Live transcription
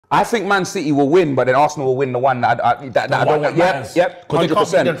I think Man City will win, but then Arsenal will win the one that I don't want. Yep, 100%. They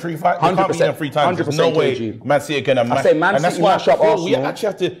can't beat them 3 times. There's no way Man City can I say Man City mash up Arsenal. We actually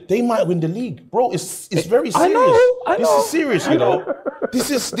have to. They might win the league, bro. It's very serious. I know. This is serious, you know. This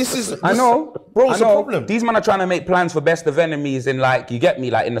is. I know, bro. It's a problem. These men are trying to make plans for best of enemies in, like, you get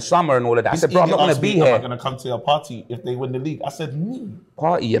me, like in the summer and all of that. I said, bro, I'm not gonna be here. Am I gonna come to your party if they win the league? I said, me.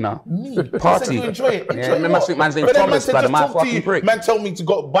 Party, you know. Me. Party. I said, you enjoy it. Man's named Thomas, brother. My fucking prick. Man told me to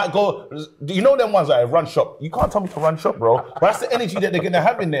go. You know them ones that run shop. You can't tell me to run shop, bro. But that's the energy that they're gonna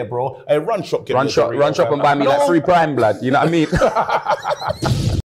have in there, bro. A run shop. Run shop and buy me like 3 prime blood. You know what I mean?